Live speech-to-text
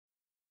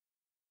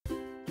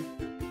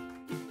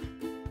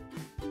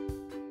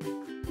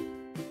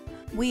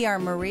We are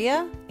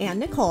Maria and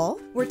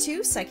Nicole. We're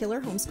two secular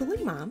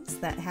homeschooling moms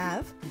that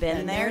have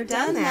been there,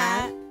 done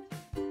that.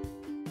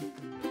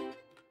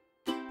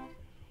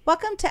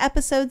 Welcome to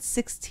episode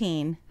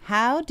 16,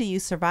 How Do You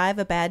Survive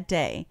a Bad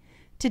Day?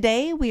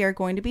 Today we are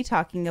going to be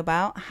talking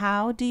about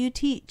how do you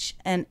teach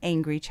an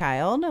angry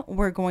child.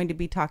 We're going to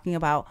be talking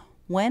about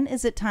when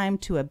is it time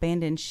to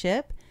abandon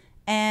ship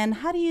and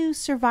how do you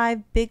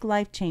survive big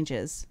life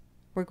changes.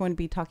 We're going to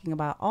be talking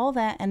about all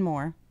that and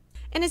more.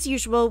 And as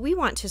usual, we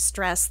want to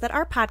stress that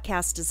our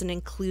podcast is an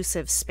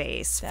inclusive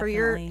space for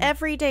your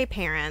everyday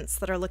parents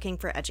that are looking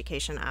for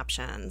education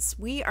options.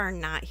 We are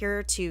not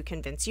here to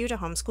convince you to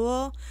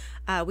homeschool.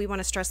 We want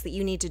to stress that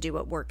you need to do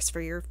what works for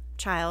your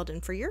child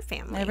and for your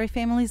family. Every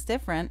family is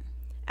different.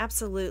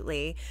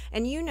 Absolutely.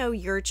 And you know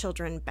your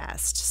children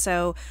best.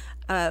 So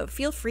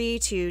feel free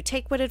to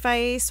take what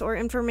advice or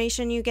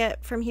information you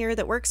get from here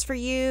that works for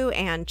you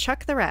and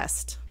chuck the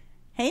rest.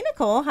 Hey,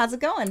 Nicole, how's it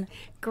going?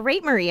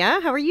 Great, Maria.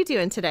 How are you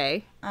doing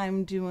today?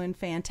 I'm doing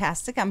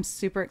fantastic. I'm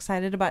super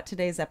excited about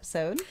today's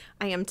episode.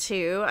 I am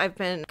too. I've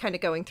been kind of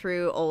going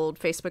through old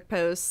Facebook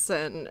posts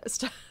and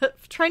stuff,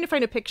 trying to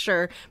find a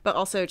picture, but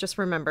also just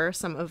remember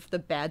some of the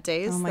bad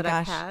days I've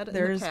had in the past.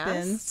 There's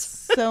been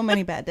so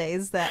many bad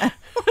days that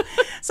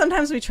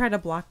sometimes we try to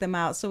block them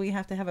out, so we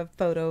have to have a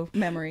photo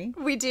memory.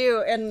 We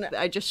do, and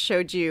I just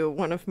showed you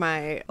one of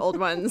my old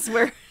ones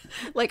where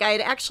like I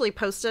had actually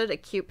posted a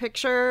cute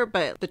picture,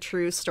 but the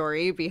true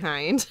story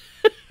behind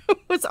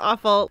was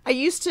awful. I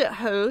used to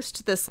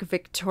host this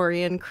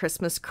Victorian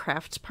Christmas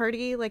craft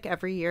party like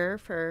every year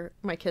for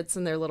my kids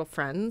and their little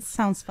friends.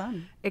 Sounds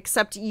fun.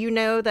 Except you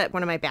know that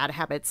one of my bad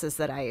habits is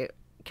that I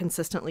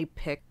consistently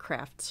pick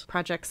craft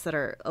projects that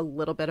are a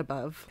little bit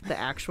above the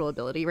actual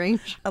ability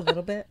range. A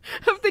little bit?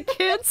 Of the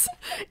kids.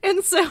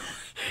 And so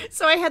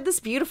I had this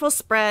beautiful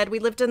spread. We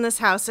lived in this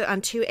house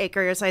on 2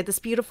 acres. I had this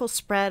beautiful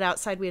spread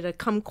outside. We had a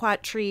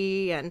kumquat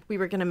tree, and we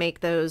were going to make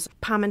those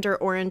pomander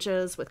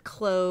oranges with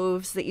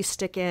cloves that you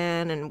stick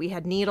in. And we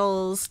had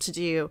needles to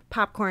do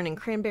popcorn and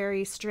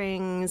cranberry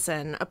strings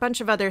and a bunch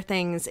of other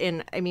things.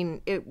 And I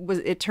mean,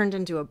 it turned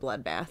into a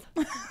bloodbath.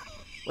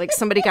 Like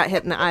somebody got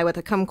hit in the eye with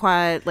a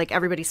kumquat, like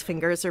everybody's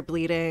fingers are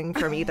bleeding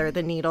from either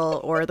the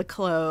needle or the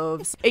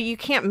cloves. You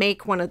can't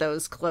make one of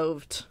those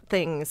cloved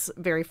things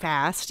very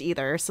fast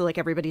either. So like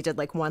everybody did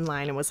like one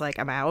line and was like,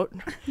 I'm out.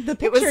 The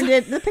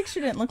picture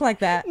didn't look like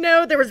that.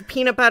 No, there was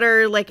peanut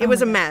butter. Like it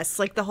was a mess.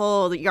 Like the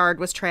whole yard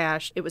was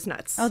trashed. It was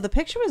nuts. Oh, the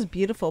picture was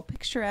beautiful.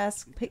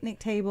 Picturesque picnic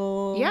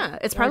table. Yeah,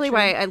 it's probably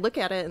why I look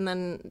at it and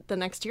then the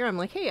next year I'm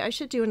like, hey, I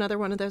should do another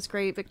one of those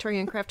great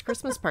Victorian craft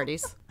Christmas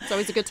parties. It's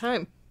always a good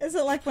time. Is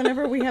it like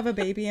whenever we have a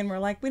baby and we're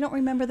like, we don't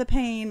remember the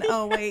pain?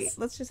 Oh, wait,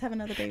 let's just have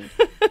another baby.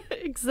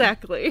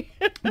 Exactly.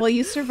 Well,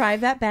 you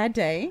survived that bad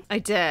day. I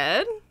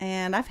did.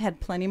 And I've had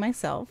plenty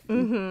myself.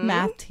 Mm-hmm.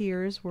 Math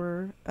tears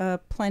were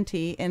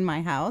plenty in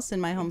my house, in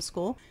my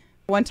homeschool.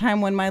 One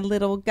time when my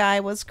little guy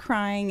was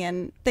crying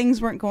and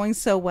things weren't going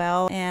so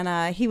well,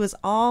 and he was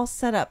all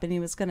set up and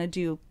he was going to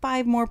do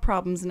 5 more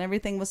problems and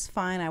everything was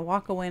fine. I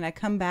walk away and I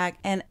come back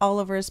and all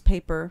over his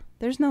paper,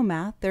 there's no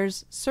math,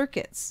 there's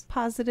circuits,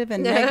 positive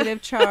and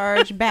negative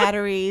charge,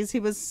 batteries. He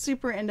was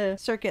super into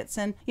circuits,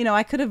 and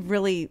I could have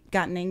really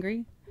gotten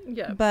angry.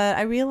 Yeah. But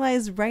I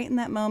realized right in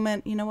that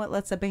moment, you know what,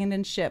 let's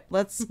abandon ship.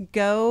 Let's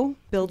go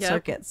build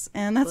circuits.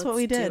 And that's what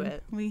we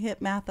did. We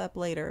hit math up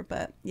later,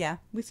 but yeah,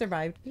 we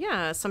survived.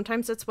 Yeah,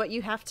 sometimes it's what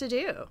you have to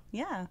do.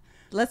 Yeah.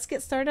 Let's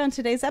get started on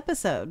today's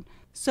episode.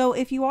 So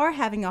if you are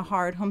having a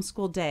hard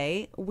homeschool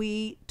day,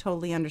 we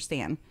totally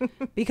understand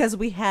because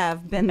we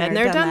have been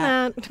there,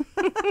 done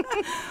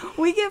that.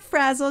 We get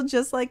frazzled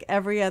just like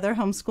every other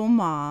homeschool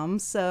mom.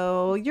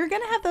 So you're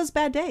going to have those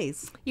bad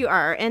days. You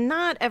are. And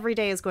not every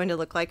day is going to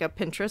look like a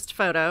Pinterest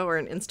photo or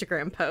an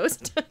Instagram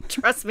post.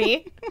 Trust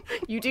me,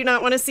 you do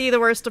not want to see the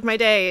worst of my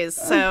days.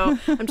 So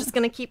I'm just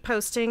going to keep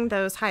posting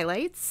those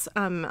highlights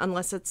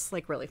unless it's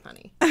like really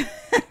funny.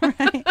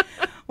 Right.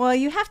 Well,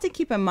 you have to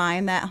keep in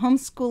mind that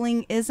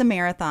homeschooling is a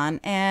marathon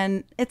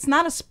and it's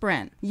not a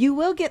sprint. You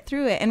will get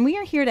through it, and we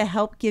are here to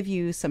help give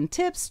you some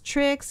tips,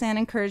 tricks, and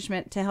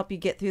encouragement to help you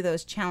get through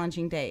those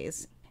challenging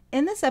days.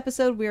 In this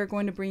episode, we are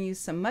going to bring you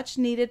some much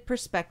needed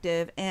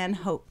perspective and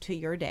hope to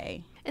your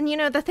day. And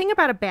the thing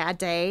about a bad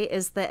day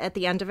is that at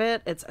the end of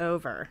it, it's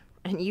over.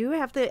 And you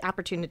have the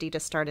opportunity to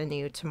start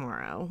anew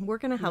tomorrow. We're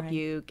going to help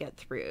you get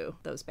through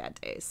those bad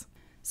days.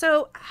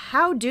 So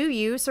how do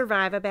you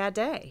survive a bad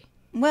day?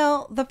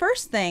 Well, the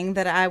first thing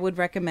that I would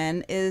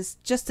recommend is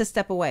just to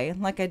step away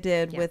like I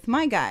did with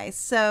my guys.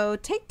 So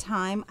take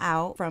time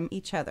out from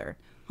each other.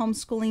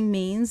 Homeschooling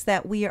means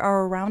that we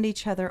are around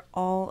each other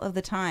all of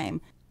the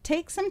time.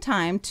 Take some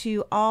time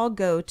to all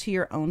go to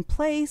your own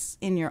place,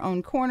 in your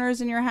own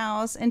corners in your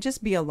house, and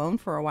just be alone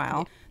for a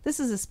while. This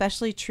is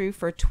especially true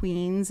for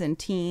tweens and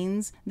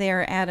teens. They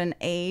are at an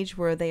age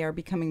where they are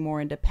becoming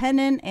more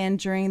independent, and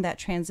during that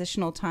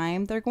transitional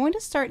time, they're going to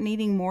start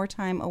needing more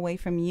time away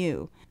from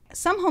you.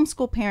 Some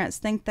homeschool parents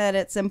think that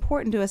it's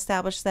important to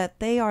establish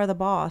that they are the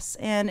boss.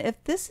 And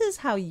if this is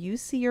how you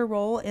see your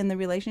role in the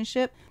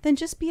relationship, then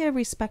just be a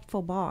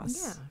respectful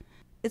boss. Yeah.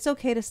 It's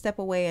okay to step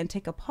away and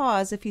take a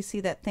pause if you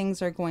see that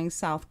things are going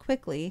south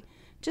quickly.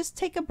 Just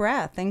take a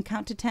breath and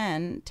count to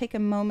 10. Take a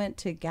moment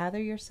to gather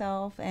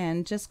yourself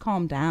and just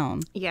calm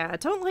down. Yeah,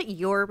 don't let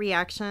your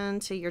reaction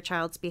to your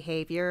child's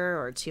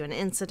behavior or to an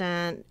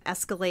incident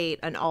escalate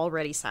an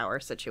already sour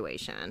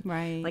situation.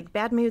 Right. Like,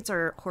 bad moods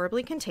are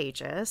horribly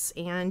contagious,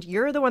 and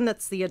you're the one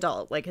that's the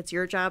adult. Like, it's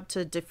your job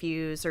to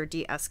diffuse or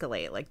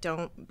de-escalate. Like,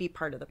 don't be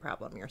part of the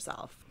problem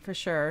yourself. For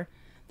sure.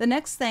 The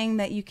next thing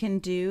that you can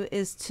do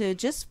is to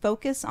just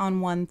focus on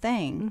one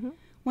thing.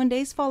 When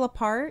days fall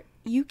apart,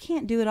 you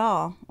can't do it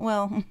all.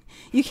 Well,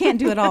 you can't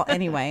do it all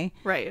anyway.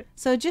 Right.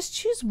 So just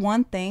choose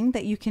one thing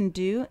that you can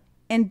do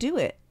and do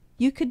it.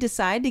 You could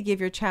decide to give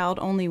your child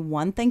only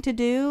one thing to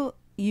do.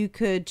 You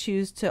could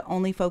choose to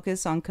only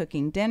focus on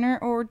cooking dinner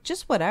or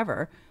just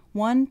whatever.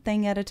 One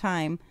thing at a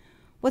time.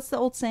 What's the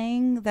old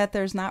saying that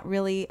there's not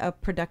really a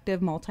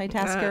productive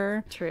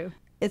multitasker? True.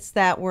 It's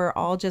that we're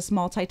all just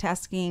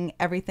multitasking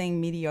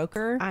everything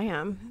mediocre. I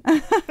am.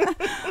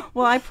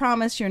 Well, I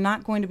promise you're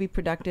not going to be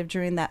productive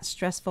during that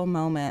stressful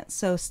moment.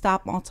 So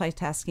stop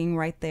multitasking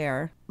right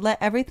there. Let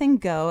everything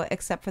go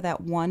except for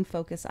that one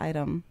focus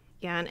item.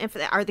 Yeah, and if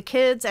are the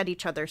kids at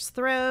each other's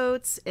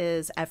throats?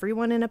 Is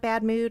everyone in a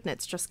bad mood and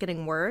it's just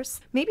getting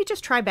worse? Maybe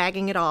just try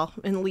bagging it all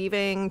and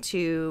leaving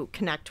to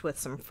connect with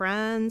some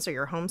friends or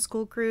your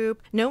homeschool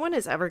group. No one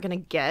is ever going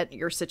to get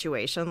your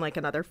situation like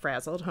another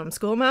frazzled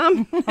homeschool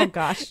mom. Oh,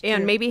 gosh. And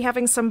true. maybe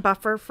having some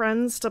buffer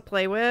friends to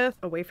play with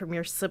away from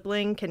your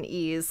sibling can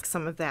ease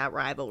some of that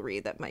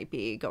rivalry that might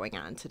be going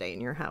on today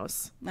in your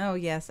house. Oh,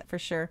 yes, for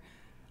sure.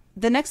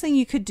 The next thing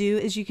you could do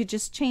is you could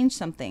just change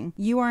something.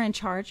 You are in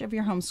charge of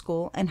your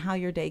homeschool and how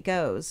your day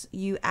goes.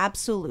 You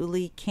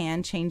absolutely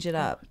can change it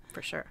up.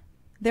 For sure.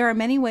 There are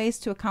many ways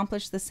to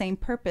accomplish the same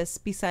purpose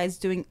besides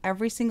doing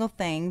every single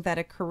thing that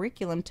a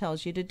curriculum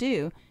tells you to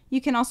do. You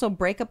can also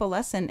break up a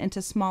lesson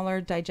into smaller,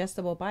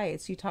 digestible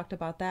bites. You talked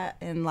about that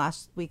in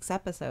last week's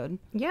episode.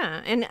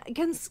 Yeah, and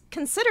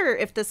consider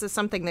if this is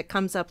something that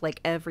comes up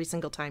like every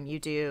single time you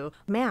do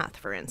math,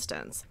 for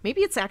instance. Maybe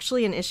it's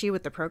actually an issue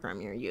with the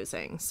program you're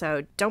using,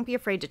 so don't be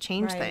afraid to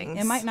change things.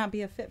 It might not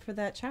be a fit for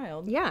that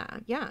child. Yeah,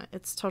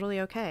 it's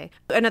totally okay.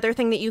 Another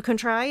thing that you can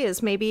try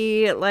is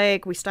maybe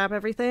like we stop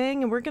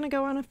everything and we're going to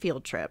go on a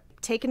field trip.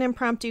 Take an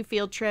impromptu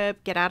field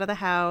trip, get out of the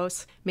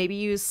house, maybe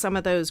use some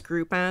of those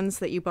Groupons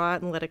that you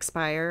bought and let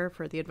expire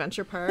for the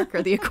adventure park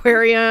or the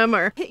aquarium,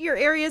 or hit your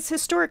area's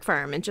historic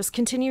farm and just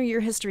continue your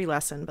history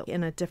lesson, but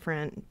in a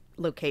different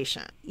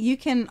location. You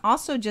can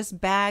also just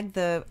bag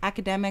the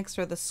academics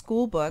or the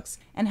school books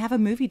and have a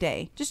movie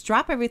day. Just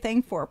drop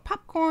everything for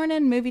popcorn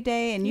and movie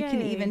day, and you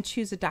can even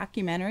choose a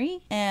documentary,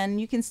 and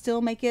you can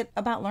still make it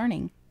about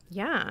learning.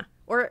 Yeah,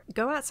 or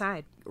go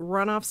outside,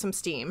 run off some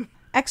steam.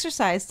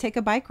 Exercise, take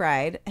a bike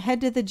ride,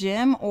 head to the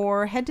gym,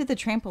 or head to the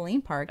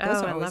trampoline park.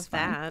 Those are always I love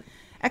fun. that.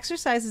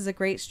 Exercise is a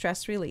great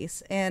stress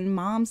release, and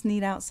moms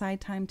need outside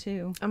time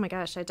too. Oh my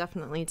gosh, I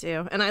definitely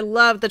do. And I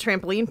love the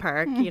trampoline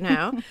park, you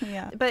know?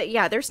 Yeah. But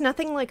yeah, there's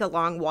nothing like a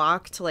long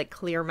walk to like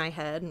clear my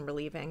head and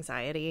relieve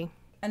anxiety.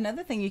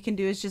 Another thing you can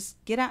do is just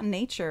get out in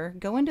nature.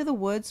 Go into the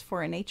woods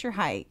for a nature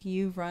hike.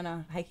 You've run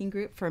a hiking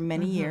group for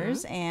many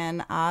years,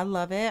 and I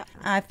love it.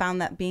 I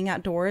found that being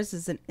outdoors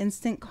is an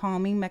instant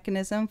calming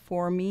mechanism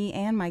for me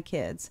and my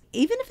kids.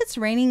 Even if it's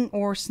raining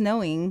or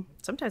snowing.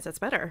 Sometimes that's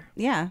better.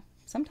 Yeah.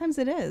 Sometimes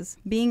it is.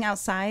 Being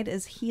outside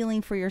is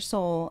healing for your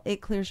soul. It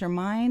clears your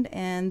mind,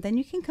 and then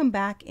you can come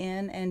back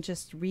in and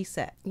just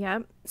reset.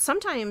 Yeah.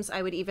 Sometimes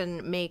I would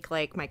even make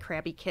like my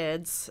crabby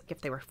kids, if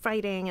they were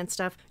fighting and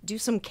stuff, do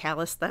some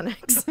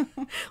calisthenics.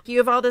 You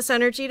have all this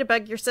energy to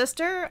bug your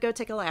sister, go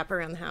take a lap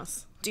around the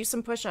house. Do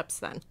some push-ups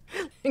then.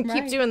 And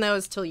keep doing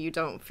those till you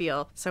don't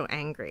feel so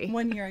angry.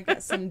 One year I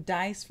got some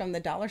dice from the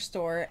dollar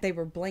store. They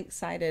were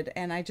blank-sided,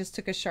 and I just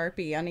took a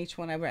Sharpie on each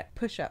one. I wrote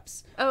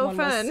push-ups. Oh, one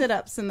fun. was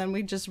sit-ups, and then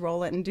we just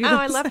roll it and do Oh, those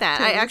I love that.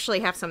 I activities. actually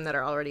have some that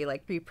are already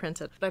like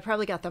pre-printed. But I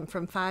probably got them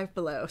from Five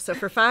Below. So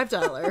for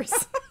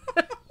 $5,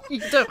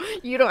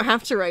 you don't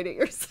have to write it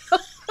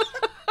yourself.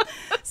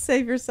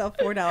 Save yourself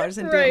 $4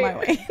 and do it my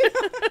way.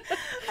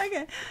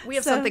 Okay. We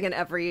have something in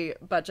every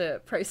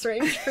budget price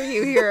range for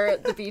you here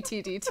at the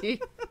BTDT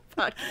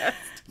podcast.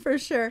 For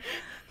sure.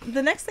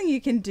 The next thing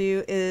you can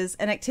do is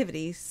an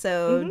activity.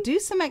 So do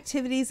some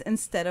activities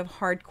instead of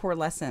hardcore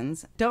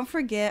lessons. Don't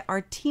forget,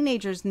 our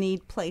teenagers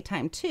need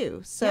playtime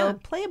too. So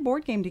play a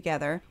board game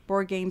together.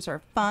 Board games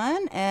are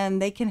fun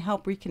and they can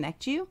help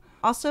reconnect you.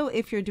 Also,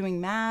 if you're doing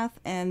math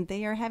and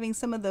they are having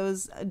some of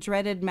those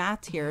dreaded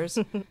math tears,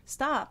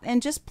 stop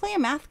and just play a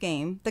math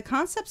game. The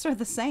concepts are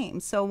the same,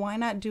 so why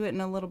not do it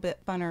in a little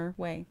bit funner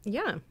way?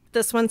 Yeah.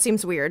 This one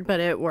seems weird,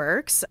 but it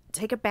works.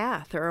 Take a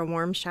bath or a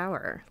warm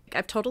shower.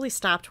 I've totally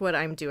stopped what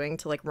I'm doing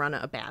to like run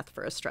a bath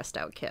for a stressed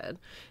out kid.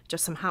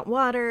 Just some hot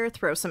water,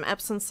 throw some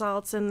Epsom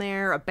salts in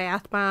there, a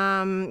bath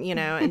bomb, you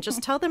know, and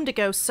just tell them to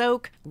go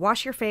soak,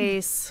 wash your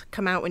face,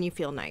 come out when you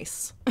feel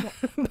nice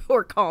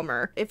or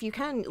calmer. If you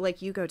can,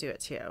 like, you go do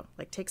it too.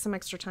 Like, take some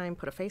extra time,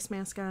 put a face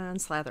mask on,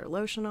 slather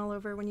lotion all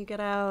over when you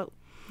get out.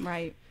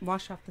 Right.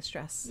 Wash off the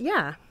stress.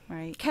 Yeah.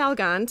 Right.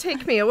 Calgon,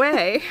 take me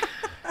away.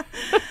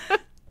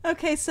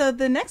 Okay, so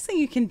the next thing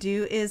you can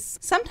do is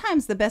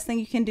sometimes the best thing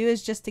you can do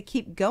is just to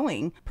keep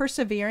going.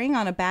 Persevering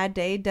on a bad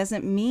day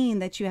doesn't mean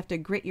that you have to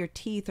grit your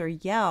teeth or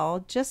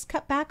yell. Just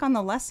cut back on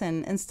the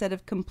lesson instead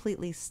of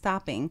completely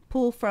stopping.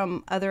 Pull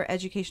from other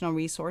educational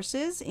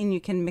resources and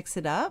you can mix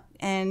it up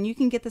and you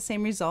can get the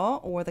same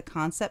result or the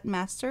concept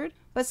mastered.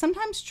 But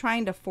sometimes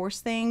trying to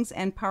force things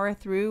and power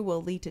through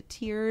will lead to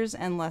tears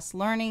and less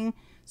learning.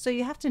 So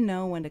you have to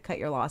know when to cut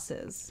your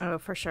losses. Oh,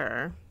 for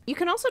sure. You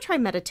can also try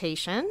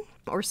meditation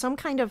or some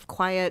kind of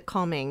quiet,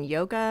 calming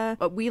yoga.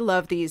 We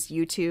love these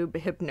YouTube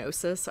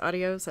hypnosis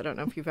audios. I don't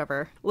know if you've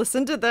ever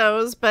listened to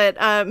those,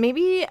 but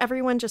maybe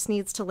everyone just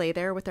needs to lay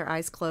there with their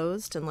eyes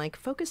closed and like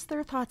focus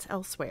their thoughts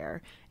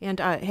elsewhere. And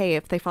hey,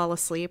 if they fall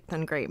asleep,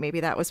 then great. Maybe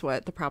that was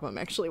what the problem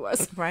actually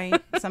was.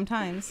 Right.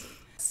 Sometimes.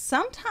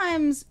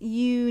 Sometimes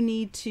you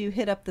need to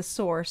hit up the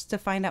source to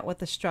find out what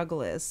the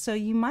struggle is. So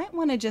you might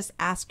want to just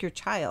ask your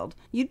child.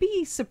 You'd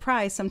be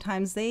surprised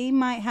sometimes they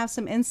might have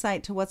some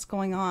insight to what's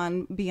going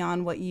on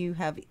beyond what you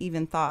have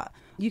even thought.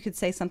 You could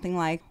say something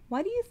like,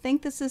 "Why do you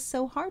think this is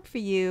so hard for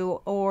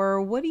you?"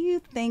 Or "What do you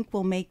think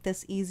will make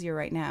this easier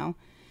right now?"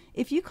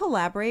 If you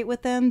collaborate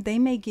with them, they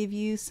may give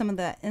you some of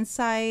the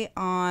insight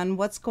on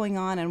what's going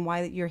on and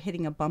why you're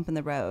hitting a bump in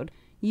the road.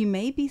 You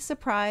may be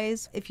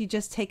surprised if you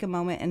just take a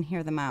moment and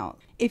hear them out.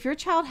 If your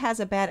child has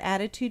a bad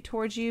attitude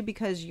towards you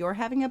because you're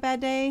having a bad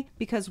day,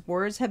 because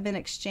words have been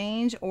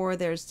exchanged or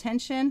there's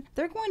tension,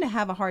 they're going to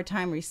have a hard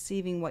time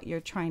receiving what you're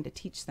trying to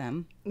teach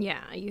them.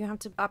 Yeah, you have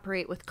to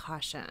operate with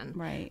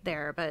caution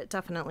there, but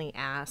definitely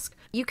ask.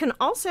 You can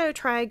also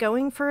try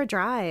going for a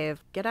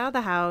drive. Get out of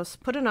the house,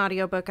 put an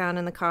audiobook on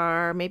in the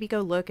car, maybe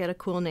go look at a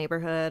cool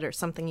neighborhood or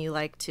something you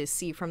like to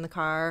see from the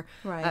car.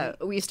 Right.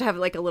 We used to have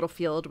like a little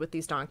field with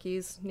these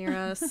donkeys near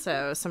us,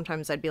 so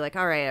sometimes I'd be like,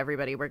 all right,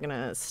 everybody, we're going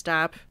to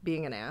stop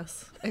being an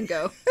ass and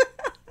go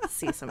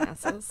see some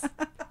asses.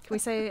 Can we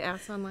say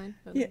ass online?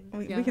 Yeah,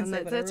 we can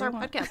say whatever that's our we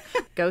want. podcast.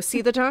 Go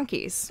see the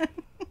donkeys.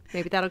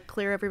 Maybe that'll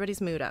clear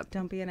everybody's mood up.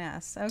 Don't be an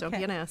ass. Okay. Don't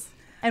be an ass.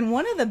 And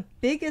one of the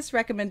biggest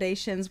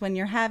recommendations when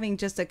you're having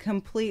just a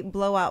complete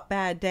blowout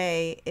bad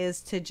day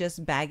is to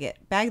just bag it.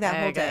 Bag that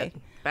whole day.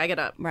 Bag it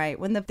up. Right.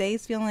 When the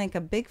day's feeling like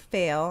a big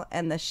fail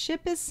and the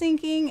ship is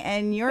sinking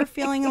and you're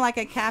feeling like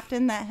a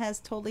captain that has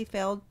totally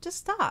failed, just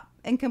stop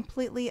and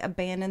completely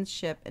abandon the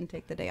ship and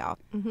take the day off.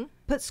 Mm-hmm.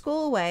 Put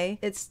school away.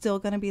 It's still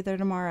going to be there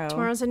tomorrow.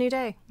 Tomorrow's a new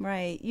day.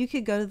 Right. You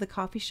could go to the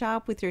coffee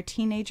shop with your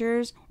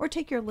teenagers or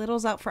take your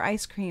littles out for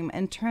ice cream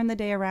and turn the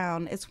day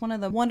around. It's one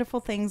of the wonderful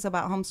things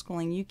about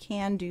homeschooling. You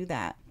can do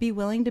that. Be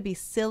willing to be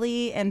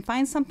silly and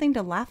find something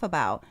to laugh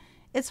about.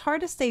 It's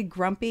hard to stay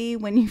grumpy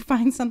when you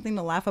find something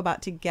to laugh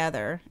about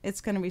together.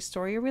 It's going to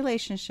restore your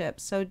relationship,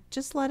 so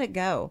just let it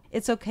go.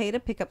 It's okay to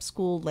pick up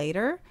school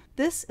later.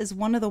 This is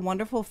one of the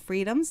wonderful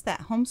freedoms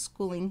that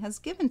homeschooling has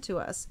given to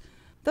us.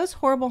 Those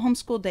horrible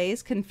homeschool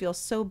days can feel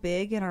so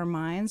big in our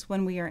minds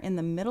when we are in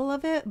the middle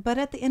of it, but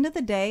at the end of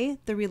the day,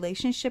 the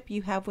relationship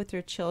you have with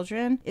your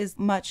children is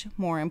much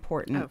more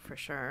important. Oh, for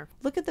sure.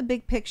 Look at the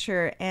big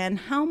picture and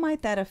how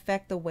might that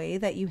affect the way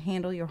that you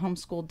handle your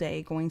homeschool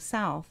day going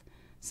south.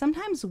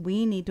 Sometimes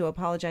we need to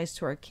apologize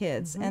to our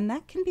kids, and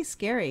that can be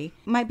scary.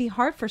 It might be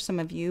hard for some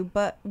of you,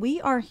 but we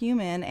are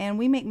human and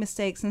we make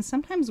mistakes, and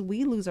sometimes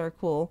we lose our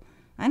cool.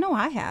 I know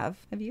I have.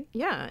 Have you?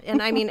 Yeah.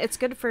 And I mean, it's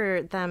good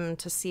for them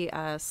to see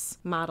us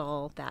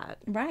model that,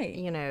 right?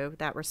 You know,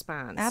 that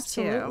response.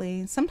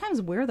 Absolutely. Too. Sometimes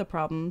we're the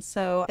problem.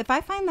 So if I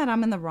find that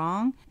I'm in the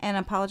wrong and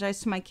apologize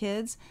to my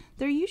kids,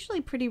 they're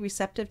usually pretty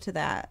receptive to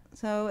that.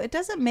 So it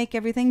doesn't make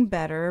everything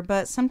better,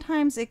 but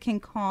sometimes it can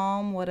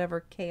calm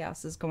whatever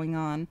chaos is going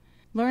on.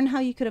 Learn how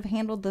you could have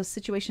handled the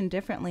situation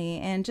differently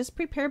and just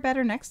prepare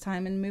better next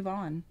time and move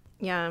on.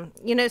 Yeah.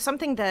 You know,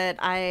 something that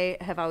I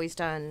have always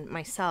done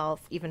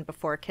myself, even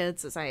before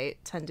kids, is I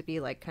tend to be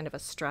like kind of a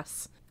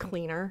stress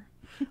cleaner.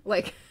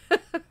 Like,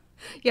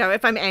 yeah,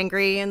 if I'm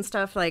angry and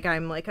stuff, like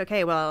I'm like,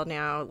 okay, well,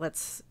 now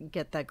let's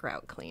get the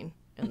grout clean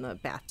in the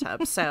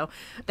bathtub. So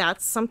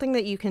that's something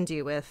that you can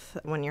do with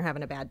when you're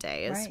having a bad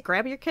day is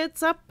grab your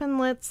kids up and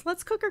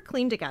let's cook or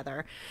clean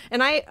together.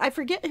 And I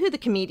forget who the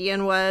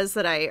comedian was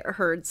that I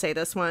heard say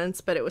this once,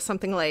 but it was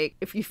something like,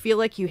 if you feel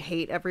like you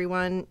hate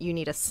everyone, you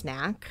need a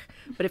snack.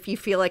 But if you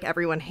feel like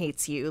everyone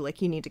hates you,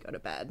 like you need to go to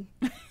bed.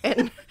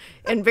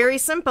 And very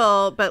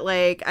simple, but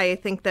like I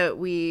think that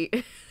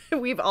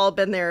we've all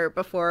been there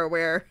before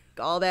where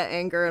all that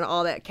anger and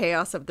all that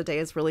chaos of the day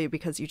is really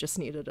because you just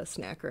needed a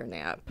snack or a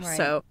nap. Right.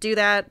 So do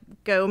that,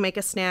 go make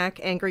a snack,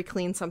 angry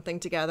clean something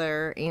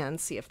together, and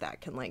see if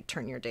that can like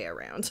turn your day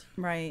around.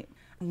 Right.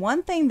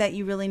 One thing that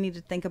you really need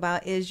to think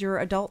about is your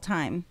adult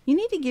time. You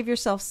need to give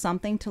yourself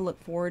something to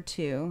look forward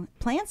to.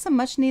 Plan some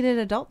much needed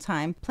adult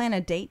time. Plan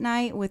a date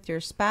night with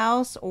your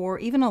spouse or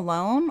even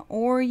alone,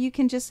 or you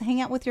can just hang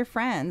out with your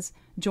friends.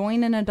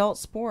 Join an adult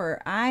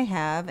sport. I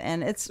have,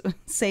 and it's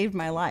saved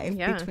my life.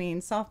 Yeah. Between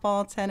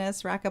softball,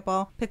 tennis,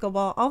 racquetball,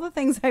 pickleball, all the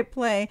things I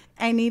play,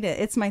 I need it.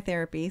 It's my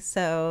therapy.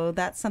 So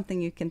that's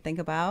something you can think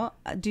about.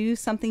 Do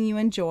something you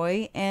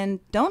enjoy,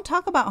 and don't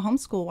talk about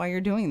homeschool while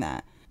you're doing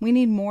that. We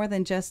need more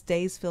than just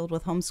days filled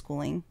with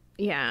homeschooling.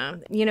 Yeah.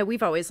 You know,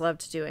 we've always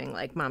loved doing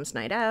like mom's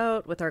night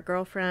out with our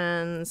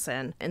girlfriends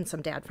and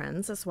some dad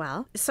friends as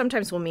well.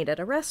 Sometimes we'll meet at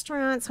a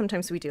restaurant.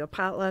 Sometimes we do a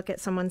potluck at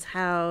someone's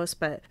house,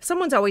 but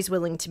someone's always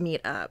willing to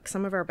meet up.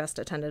 Some of our best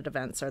attended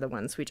events are the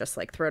ones we just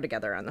like throw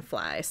together on the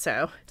fly.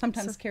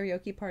 Sometimes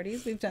karaoke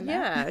parties. We've done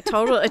that.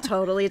 Yeah,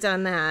 totally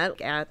done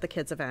that at the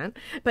kids event.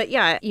 But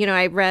yeah, you know,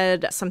 I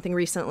read something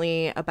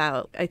recently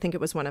about, I think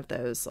it was one of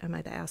those, am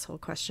I the asshole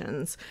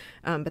questions?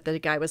 But the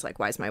guy was like,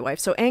 why is my wife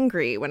so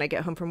angry when I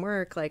get home from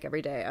work? Like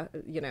every day,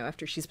 you know,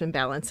 after she's been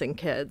balancing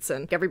kids,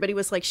 and everybody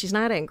was like, she's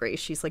not angry.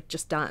 She's like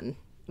just done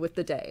with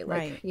the day. Like,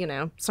 right. You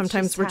know,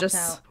 sometimes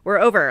She's we're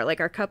over, like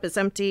our cup is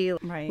empty.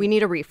 Right. We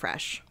need a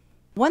refresh.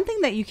 One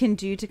thing that you can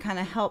do to kind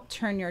of help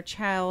turn your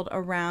child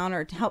around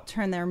or to help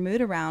turn their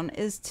mood around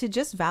is to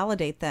just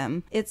validate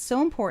them. It's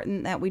so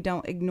important that we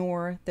don't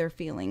ignore their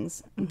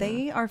feelings. Mm-hmm.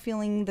 They are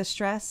feeling the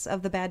stress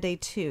of the bad day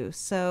too.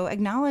 So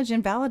acknowledge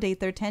and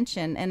validate their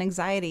tension and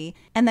anxiety,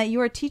 and that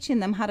you are teaching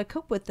them how to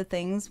cope with the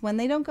things when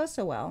they don't go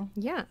so well.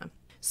 Yeah.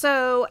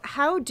 So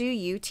how do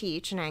you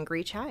teach an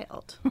angry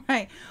child?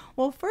 Right.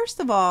 Well,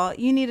 first of all,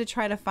 you need to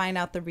try to find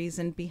out the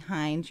reason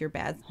behind your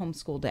bad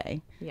homeschool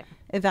day. Yeah.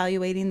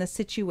 Evaluating the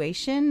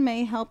situation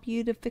may help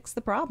you to fix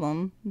the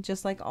problem,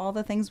 just like all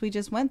the things we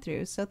just went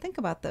through. So think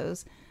about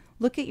those.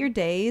 Look at your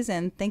days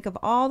and think of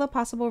all the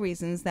possible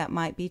reasons that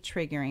might be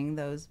triggering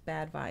those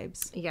bad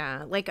vibes.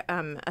 Yeah, like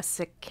a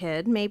sick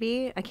kid,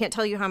 maybe. I can't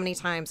tell you how many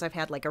times I've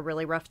had like a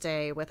really rough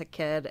day with a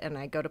kid and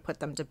I go to put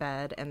them to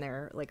bed and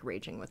they're like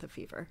raging with a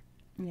fever.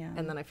 Yeah.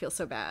 And then I feel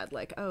so bad,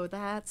 like, oh,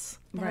 that's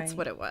Right.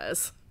 what it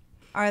was.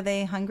 Are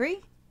they hungry?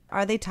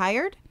 Are they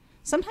tired?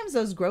 Sometimes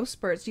those growth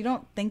spurts, you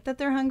don't think that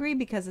they're hungry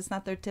because it's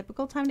not their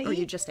typical time to eat. Or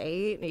you just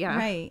ate, yeah.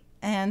 Right.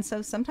 And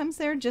so sometimes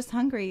they're just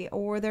hungry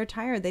or they're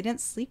tired. They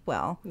didn't sleep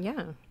well.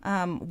 Yeah.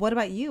 What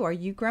about you? Are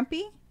you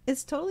grumpy?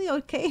 It's totally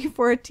okay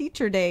for a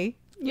teacher day.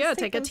 Yeah,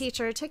 take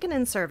an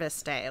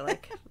in-service day,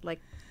 like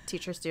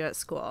teachers do at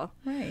school.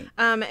 Right.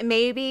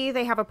 Maybe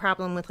they have a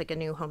problem with like a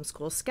new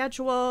homeschool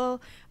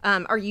schedule.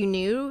 Are you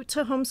new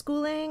to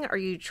homeschooling? Are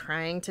you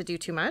trying to do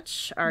too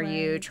much? Are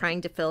you trying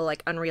to fill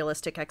like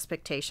unrealistic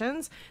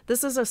expectations?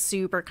 This is a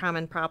super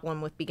common problem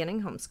with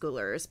beginning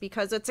homeschoolers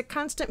because it's a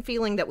constant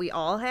feeling that we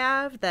all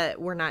have that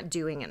we're not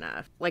doing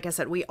enough. Like I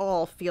said, we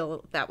all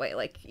feel that way.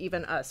 Like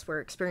even us, we're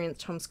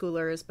experienced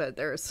homeschoolers, but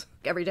there's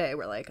every day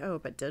we're like, oh,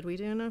 but did we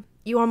do enough?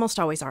 You almost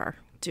always are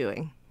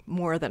doing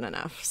more than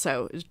enough.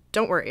 So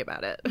don't worry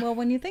about it. Well,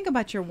 when you think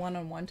about your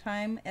one-on-one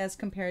time as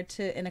compared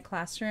to in a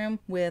classroom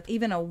with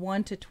even a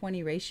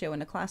 1-to-20 ratio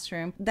in a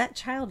classroom, that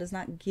child is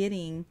not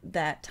getting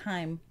that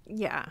time.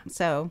 Yeah.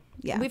 So,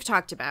 yeah. We've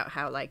talked about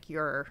how like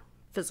your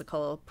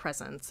physical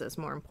presence is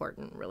more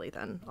important really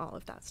than all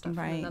of that stuff in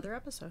another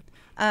episode.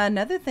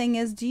 Another thing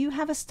is, do you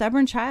have a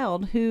stubborn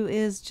child who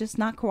is just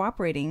not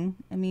cooperating?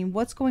 I mean,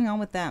 what's going on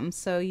with them?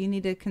 So you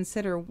need to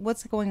consider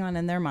what's going on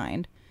in their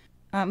mind.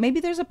 Maybe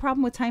there's a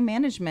problem with time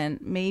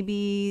management.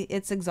 Maybe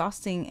it's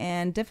exhausting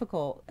and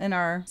difficult. In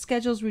our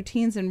schedules,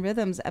 routines, and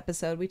rhythms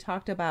episode, we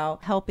talked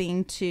about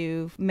helping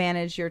to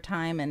manage your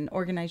time and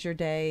organize your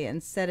day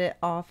and set it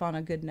off on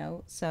a good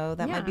note. So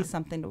that might be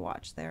something to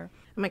watch there.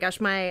 Oh my gosh,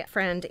 my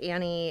friend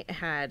Annie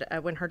had,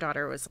 when her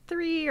daughter was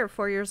 3 or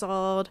 4 years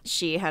old,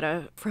 she had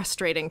a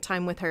frustrating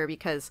time with her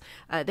because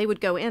they would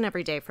go in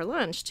every day for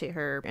lunch to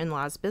her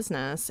in-laws'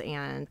 business,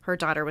 and her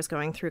daughter was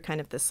going through kind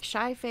of this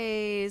shy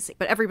phase,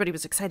 but everybody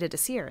was excited to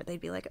see her. They'd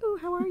be like, oh,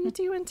 how are you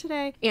doing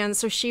today? And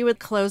so she would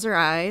close her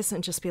eyes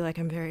and just be like,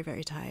 I'm very,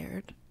 very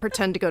tired.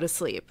 Pretend to go to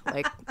sleep,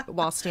 like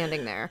while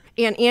standing there.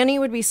 And Annie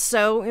would be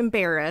so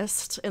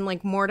embarrassed and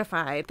like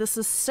mortified. This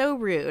is so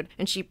rude.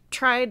 And she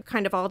tried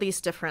kind of all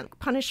these different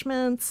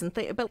punishments and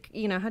things, but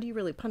you know, how do you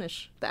really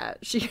punish that?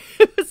 She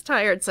was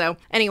tired. So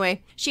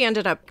anyway, she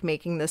ended up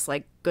making this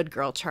like good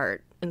girl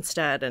chart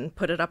instead and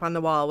put it up on the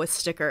wall with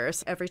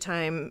stickers. Every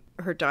time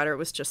her daughter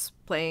was just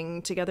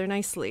playing together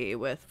nicely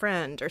with a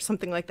friend or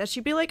something like that,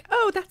 she'd be like,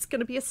 oh, that's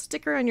going to be a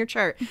sticker on your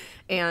chart.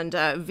 And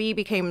V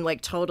became like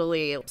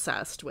totally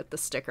obsessed with the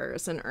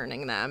stickers and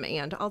earning them.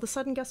 And all of a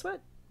sudden, guess what?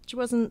 She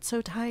wasn't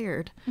so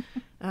tired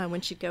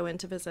when she'd go in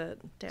to visit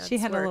Dad's She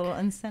had work. a little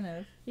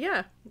incentive.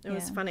 Yeah, it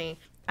was funny.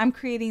 I'm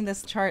creating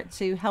this chart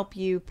to help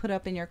you put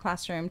up in your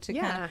classroom to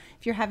kind of,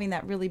 if you're having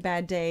that really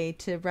bad day,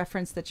 to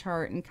reference the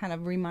chart and kind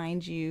of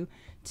remind you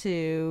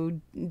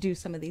to do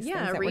some of these things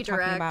that we're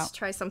talking about.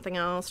 Try something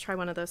else. Try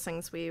one of those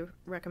things we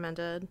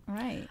recommended.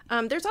 Right.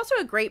 There's also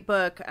a great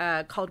book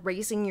called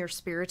Raising Your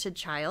Spirited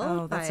Child.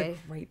 Oh, that's a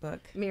great book.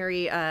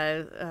 Mary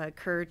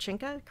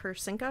Kursinka.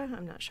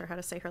 I'm not sure how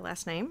to say her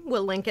last name.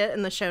 We'll link it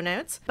in the show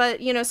notes.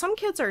 But, you know, some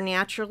kids are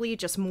naturally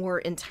just more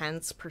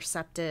intense,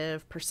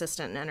 perceptive,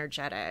 persistent, and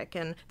energetic.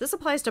 And this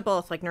applies to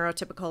both like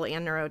neurotypical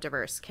and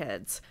neurodiverse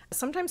kids.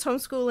 Sometimes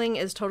homeschooling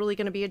is totally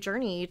going to be a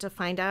journey to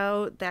find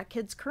out that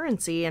kid's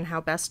currency and how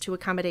best to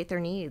accommodate their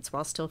needs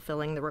while still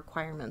filling the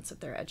requirements of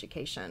their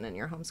education in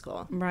your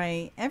homeschool.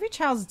 Right. Every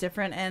child's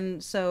different,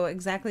 and so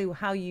exactly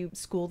how you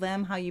school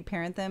them, how you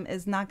parent them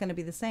is not going to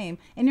be the same.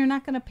 And you're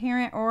not going to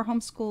parent or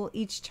homeschool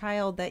each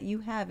child that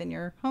you have in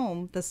your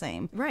home the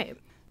same. Right.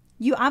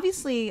 You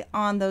obviously,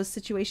 on those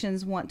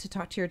situations, want to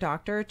talk to your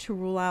doctor to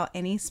rule out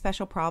any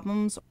special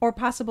problems or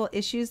possible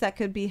issues that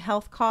could be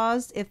health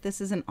caused if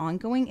this is an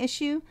ongoing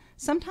issue.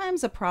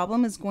 Sometimes a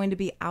problem is going to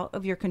be out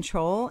of your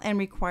control and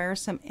require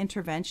some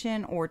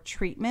intervention or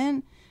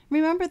treatment.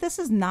 Remember, this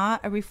is not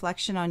a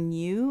reflection on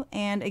you.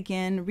 And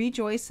again,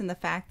 rejoice in the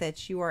fact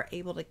that you are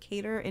able to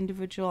cater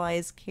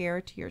individualized care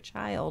to your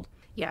child.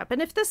 Yeah,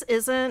 but if this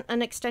isn't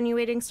an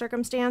extenuating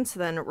circumstance,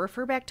 then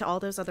refer back to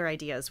all those other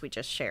ideas we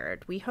just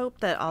shared. We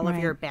hope that all of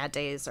your bad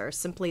days are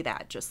simply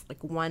that, just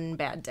like one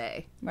bad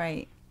day.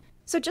 Right.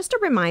 So just a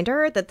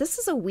reminder that this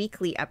is a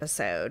weekly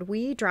episode.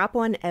 We drop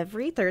one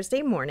every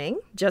Thursday morning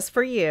just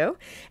for you.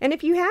 And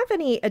if you have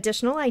any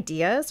additional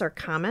ideas or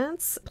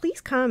comments,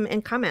 please come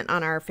and comment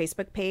on our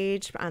Facebook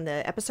page, on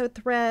the episode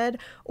thread,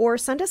 or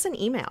send us an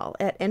email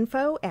at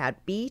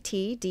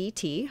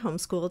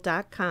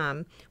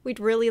info@btdthomeschool.com. We'd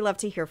really love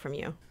to hear from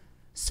you.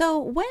 So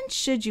when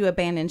should you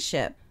abandon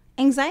ship?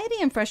 Anxiety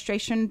and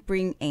frustration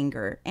bring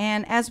anger,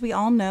 and as we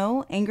all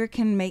know, anger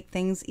can make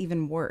things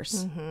even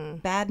worse.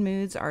 Bad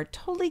moods are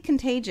totally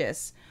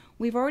contagious.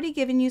 We've already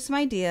given you some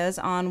ideas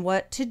on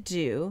what to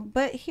do,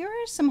 but here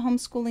are some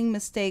homeschooling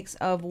mistakes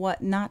of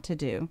what not to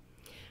do.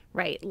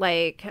 Right,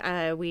 like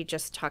we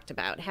just talked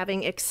about,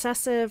 having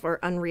excessive or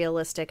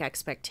unrealistic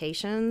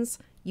expectations.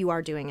 You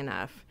are doing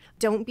enough.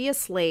 Don't be a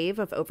slave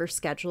of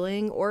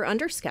overscheduling or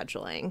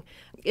underscheduling.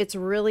 It's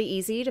really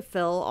easy to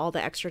fill all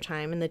the extra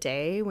time in the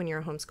day when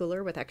you're a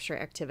homeschooler with extra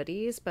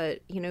activities,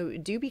 but,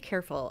 do be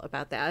careful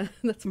about that.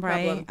 That's a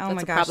problem. Right. Oh That's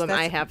my a gosh, problem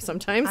I have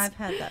sometimes. I've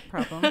had that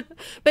problem.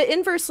 But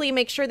inversely,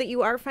 make sure that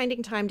you are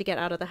finding time to get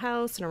out of the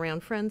house and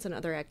around friends and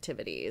other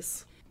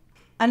activities.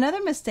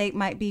 Another mistake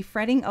might be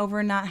fretting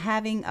over not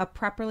having a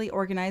properly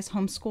organized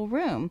homeschool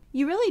room.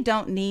 You really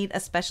don't need a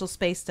special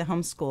space to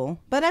homeschool,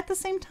 but at the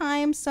same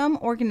time, some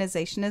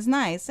organization is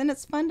nice, and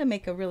it's fun to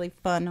make a really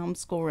fun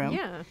homeschool room.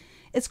 Yeah.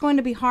 It's going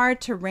to be hard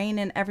to rein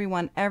in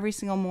everyone every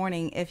single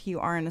morning if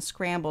you are in a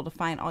scramble to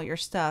find all your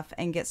stuff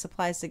and get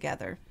supplies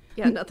together.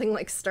 Yeah, nothing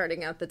like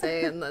starting out the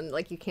day and then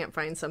you can't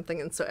find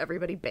something and so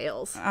everybody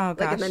bails. Oh,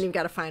 gosh. And then you've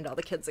got to find all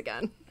the kids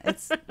again.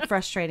 It's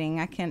frustrating.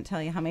 I can't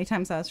tell you how many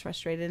times I was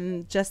frustrated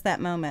in just that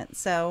moment.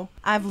 So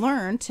I've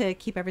learned to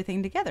keep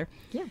everything together.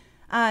 Yeah.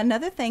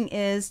 Another thing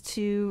is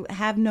to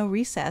have no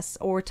recess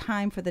or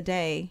time for the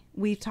day.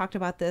 We've talked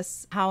about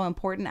this, how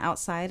important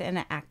outside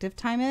and active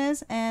time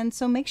is. And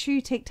so make sure you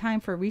take time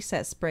for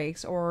recess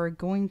breaks or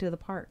going to the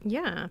park.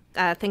 Yeah.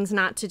 Things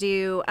not to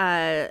do,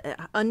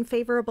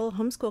 unfavorable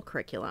homeschool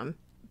curriculum.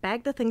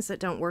 Bag the things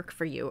that don't work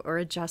for you or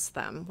adjust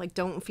them.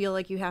 Don't feel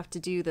like you have to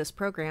do this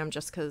program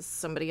just because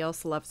somebody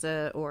else loves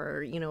it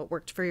or, it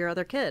worked for your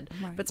other kid.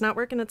 Right. If it's not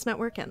working, it's not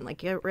working.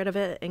 Get rid of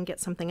it and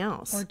get something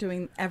else. Or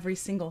doing every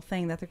single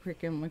thing that the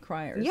curriculum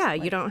requires. Yeah,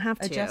 you don't have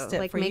to. Adjust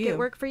it for make it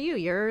work for you.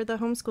 You're the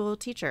homeschool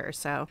teacher,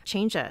 so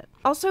change it.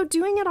 Also,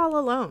 doing it all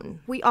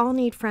alone. We all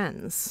need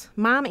friends.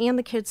 Mom and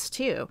the kids,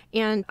 too.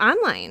 And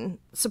online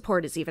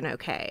support is even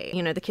okay.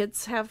 The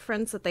kids have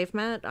friends that they've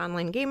met,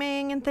 online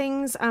gaming and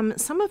things.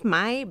 Some of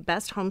my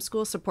best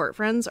homeschool support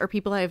friends are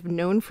people I've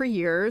known for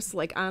years,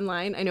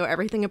 online. I know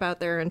everything about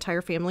their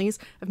entire families.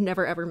 I've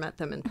never, ever met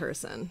them in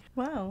person.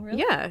 Wow, really?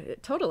 Yeah,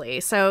 totally.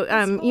 So,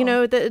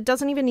 cool. it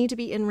doesn't even need to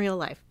be in real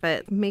life,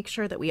 but make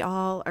sure that we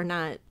all are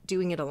not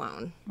doing it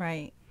alone.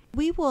 Right.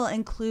 We will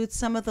include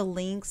some of the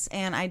links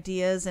and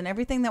ideas and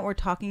everything that we're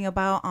talking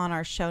about on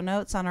our show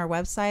notes on our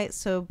website.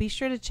 So be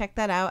sure to check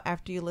that out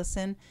after you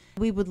listen.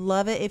 We would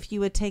love it if you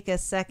would take a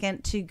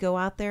second to go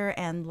out there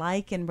and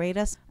like and rate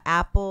us.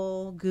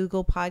 Apple,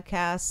 Google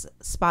Podcasts,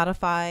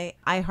 Spotify,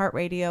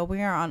 iHeartRadio.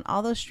 We are on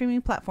all those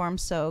streaming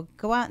platforms. So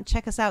go out and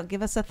check us out.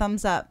 Give us a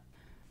thumbs up.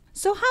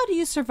 So how do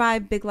you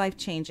survive big life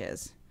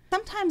changes?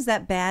 Sometimes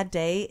that bad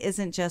day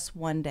isn't just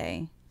one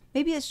day.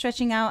 Maybe it's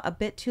stretching out a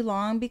bit too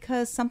long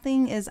because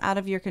something is out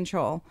of your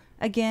control.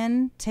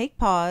 Again, take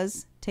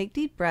pause, take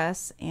deep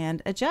breaths,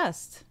 and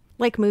adjust.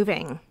 Like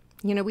moving.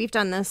 We've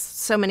done this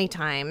so many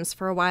times.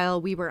 For a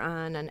while, we were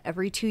on an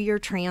every 2-year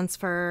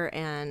transfer,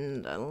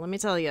 and let me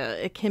tell you,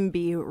 it can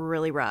be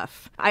really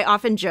rough. I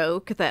often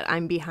joke that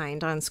I'm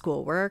behind on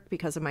schoolwork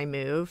because of my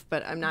move,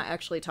 but I'm not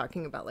actually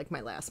talking about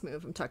my last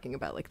move. I'm talking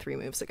about 3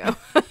 moves ago.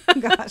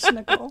 Gosh,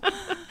 Nicole.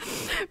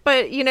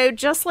 But,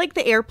 just like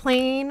the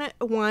airplane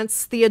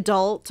wants the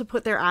adult to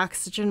put their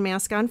oxygen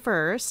mask on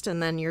first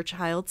and then your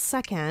child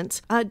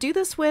second, do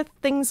this with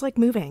things like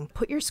moving.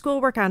 Put your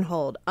schoolwork on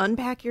hold,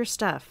 unpack your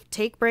stuff,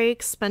 take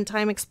breaks, spend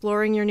time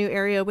exploring your new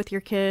area with your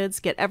kids,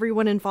 get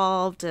everyone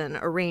involved in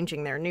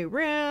arranging their new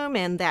room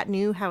and that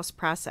new house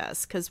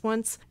process. Because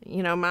once,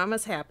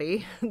 mama's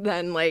happy,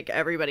 then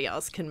everybody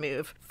else can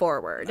move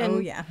forward.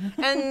 And,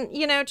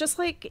 and, just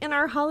like in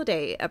our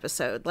holiday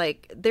episode,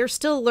 they're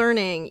still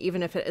learning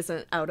even if it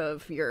isn't out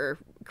of your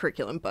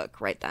curriculum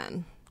book right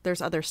then.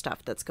 There's other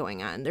stuff that's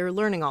going on. They're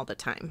learning all the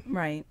time.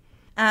 Right.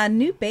 A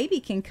new baby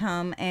can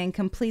come and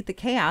complete the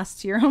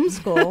chaos to your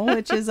homeschool,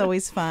 which is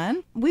always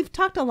fun. We've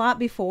talked a lot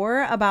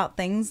before about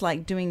things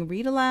like doing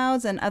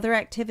read-alouds and other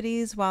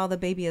activities while the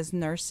baby is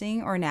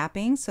nursing or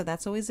napping, so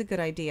that's always a good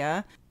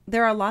idea.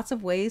 There are lots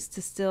of ways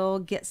to still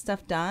get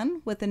stuff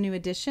done with a new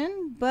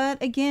addition,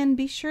 but again,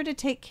 be sure to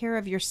take care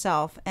of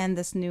yourself and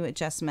this new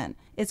adjustment.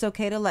 It's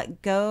okay to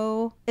let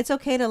go. It's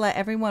okay to let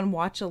everyone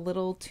watch a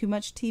little too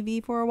much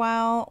TV for a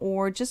while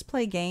or just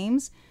play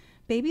games.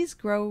 Babies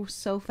grow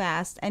so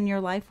fast, and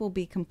your life will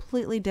be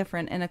completely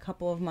different in a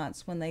couple of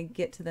months when they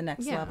get to the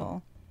next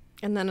level.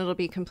 And then it'll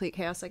be complete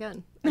chaos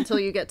again until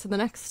you get to the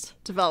next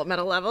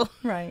developmental level.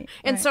 Right.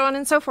 And so on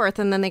and so forth.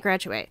 And then they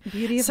graduate.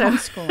 Beauty of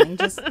homeschooling.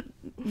 Just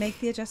make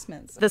the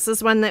adjustments. This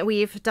is one that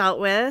we've dealt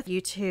with,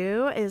 you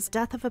two, is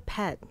death of a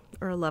pet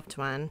or a loved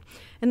one.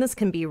 And this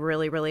can be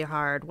really, really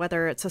hard,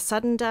 whether it's a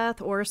sudden death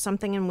or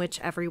something in which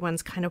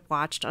everyone's kind of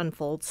watched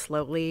unfold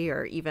slowly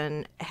or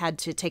even had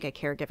to take a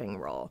caregiving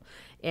role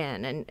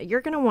in. And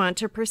you're going to want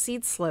to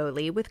proceed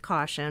slowly with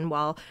caution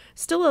while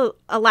still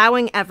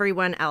allowing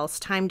everyone else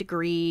time to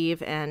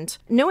grieve and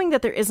knowing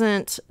that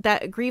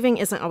that grieving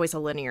isn't always a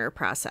linear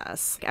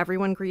process.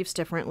 Everyone grieves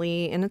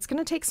differently, and it's going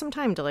to take some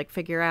time to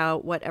figure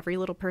out what every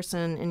little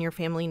person in your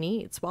family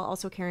needs while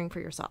also caring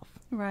for yourself.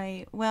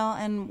 Right. Well,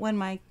 and when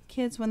my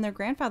kids, when their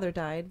grandfather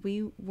died,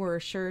 we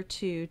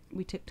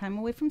took time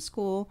away from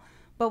school,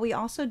 but we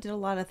also did a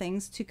lot of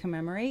things to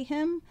commemorate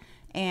him.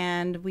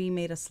 And we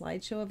made a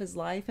slideshow of his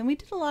life, and we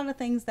did a lot of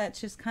things that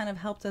just kind of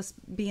helped us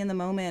be in the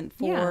moment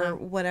for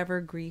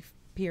whatever grief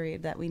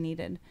period that we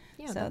needed.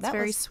 Yeah, so that's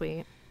very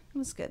sweet. It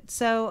was good.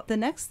 So the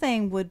next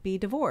thing would be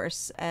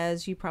divorce.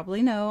 As you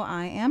probably know,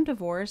 I am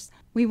divorced.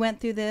 We went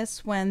through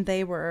this when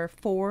they were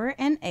 4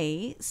 and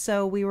 8.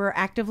 So we were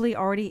actively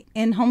already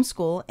in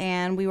homeschool,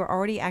 and we were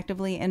already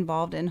actively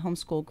involved in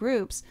homeschool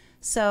groups.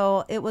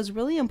 So it was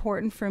really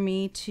important for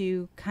me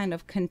to kind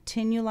of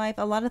continue life.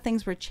 A lot of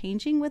things were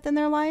changing within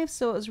their lives.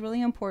 So it was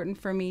really important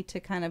for me to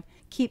kind of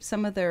keep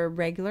some of their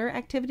regular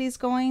activities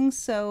going.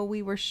 So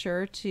we were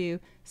sure to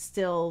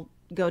still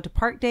go to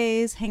park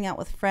days, hang out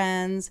with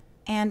friends.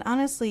 And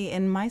honestly,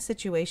 in my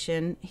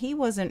situation, he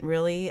wasn't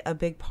really a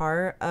big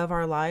part of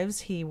our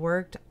lives. He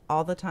worked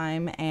all the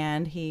time,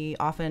 and he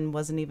often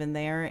wasn't even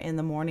there in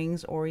the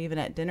mornings or even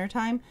at dinner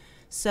time.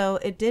 So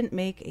it didn't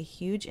make a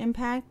huge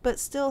impact, but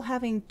still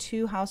having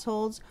 2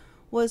 households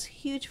was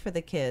huge for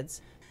the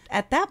kids.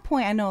 At that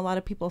point, I know a lot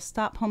of people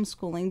stopped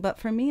homeschooling, but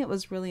for me, it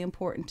was really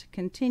important to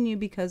continue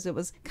because it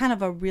was kind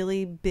of a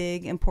really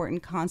big,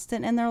 important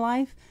constant in their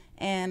life.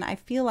 And I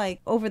feel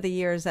like over the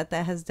years that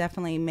has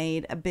definitely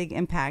made a big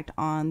impact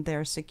on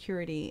their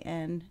security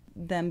and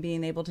them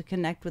being able to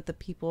connect with the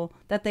people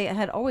that they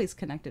had always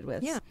connected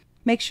with. Yeah.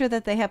 Make sure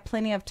that they have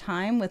plenty of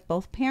time with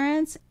both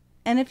parents.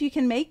 And if you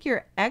can make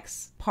your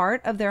ex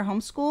part of their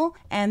homeschool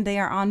and they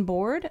are on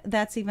board,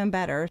 that's even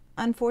better.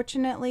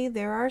 Unfortunately,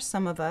 there are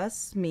some of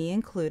us, me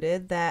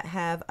included, that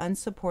have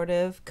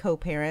unsupportive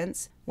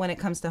co-parents when it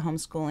comes to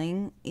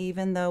homeschooling.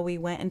 Even though we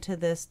went into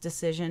this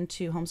decision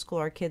to homeschool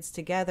our kids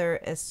together,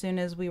 as soon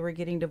as we were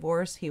getting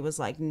divorced, he was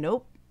like,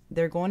 nope,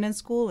 they're going in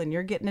school and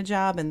you're getting a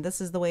job and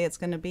this is the way it's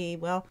going to be.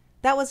 Well,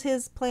 that was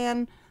his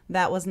plan.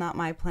 That was not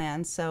my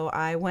plan. So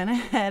I went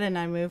ahead and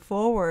I moved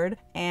forward,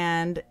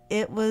 and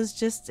it was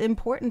just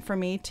important for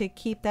me to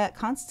keep that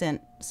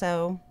constant.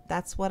 So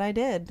that's what I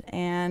did.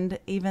 And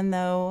even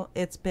though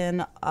it's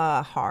been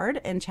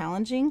hard and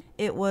challenging,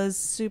 it was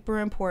super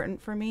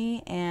important for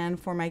me and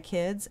for my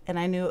kids. And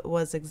I knew it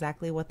was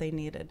exactly what they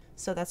needed.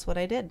 So that's what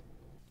I did.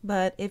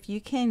 But if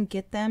you can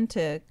get them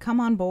to come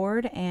on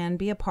board and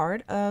be a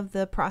part of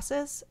the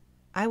process,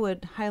 I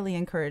would highly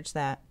encourage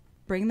that.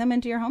 Bring them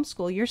into your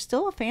homeschool. You're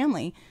still a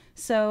family,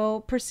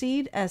 so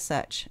proceed as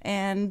such,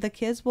 and the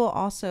kids will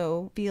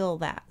also feel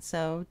that.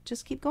 So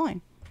just keep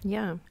going.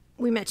 Yeah.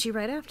 We met you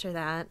right after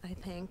that, I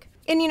think.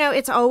 And,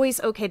 it's always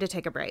okay to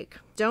take a break.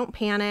 Don't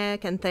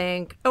panic and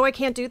think, oh, I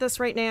can't do this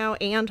right now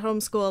and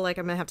homeschool. I'm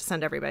going to have to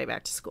send everybody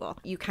back to school.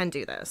 You can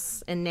do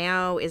this. And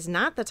now is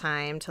not the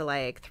time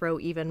to throw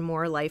even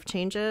more life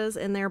changes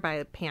in there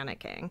by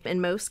panicking.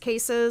 In most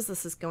cases,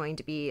 this is going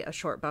to be a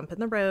short bump in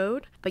the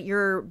road, but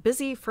you're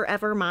busy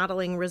forever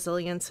modeling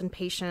resilience and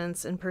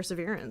patience and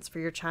perseverance for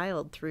your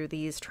child through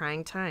these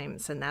trying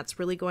times. And that's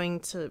really going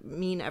to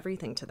mean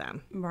everything to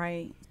them.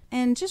 Right.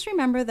 And just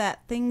remember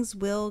that things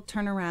will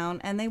turn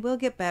around and they will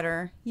get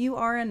better. You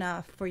are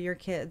enough for your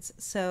kids.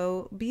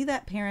 So be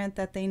that parent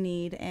that they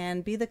need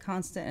and be the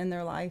constant in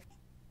their life.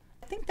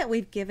 I think that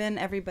we've given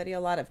everybody a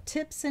lot of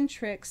tips and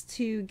tricks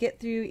to get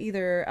through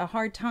either a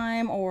hard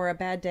time or a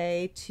bad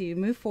day to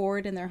move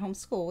forward in their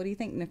homeschool. What do you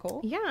think,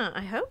 Nicole? Yeah,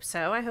 I hope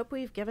so. I hope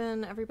we've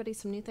given everybody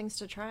some new things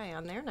to try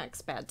on their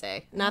next bad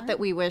day. Not that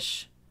we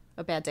wish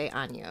a bad day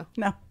on you.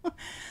 No.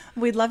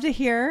 We'd love to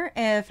hear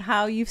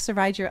how you've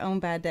survived your own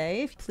bad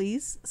day.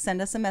 Please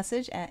send us a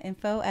message at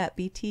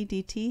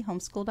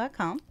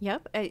info@btdthomeschool.com.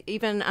 Yep.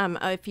 Even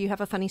if you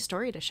have a funny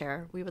story to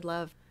share, we would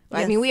love.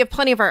 Yes. I mean, we have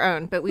plenty of our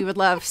own, but we would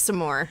love some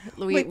more.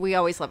 We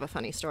always love a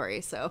funny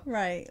story. So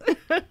right.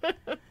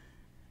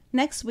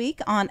 Next week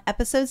on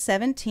episode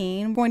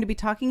 17, we're going to be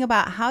talking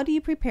about how do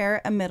you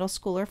prepare a middle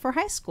schooler for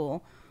high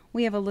school.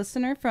 We have a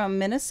listener from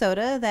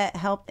Minnesota that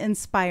helped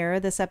inspire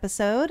this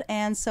episode,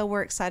 and so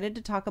we're excited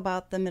to talk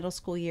about the middle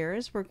school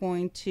years. We're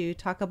going to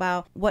talk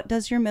about what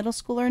does your middle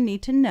schooler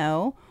need to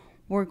know.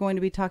 We're going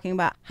to be talking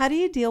about how do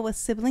you deal with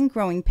sibling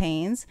growing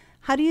pains?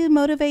 How do you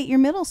motivate your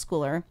middle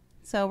schooler?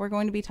 So we're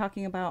going to be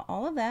talking about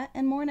all of that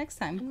and more next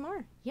time. And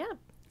more. Yeah.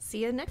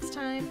 See you next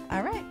time.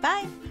 All right.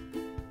 Bye.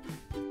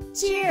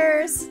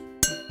 Cheers.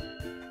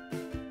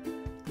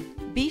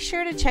 Be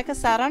sure to check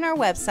us out on our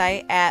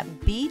website at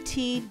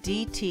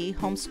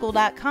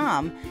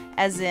btdthomeschool.com,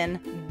 as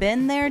in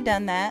been there,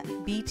 done that,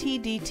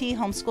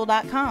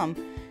 btdthomeschool.com.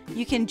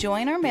 You can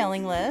join our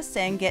mailing list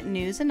and get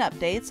news and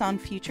updates on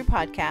future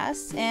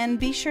podcasts, and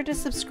be sure to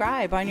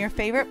subscribe on your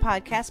favorite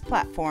podcast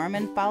platform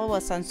and follow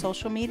us on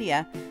social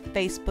media,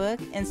 Facebook,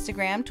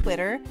 Instagram,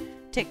 Twitter,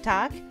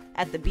 TikTok,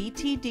 at the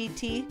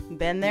BTDT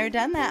Been There,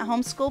 Done That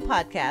Homeschool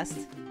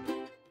Podcast.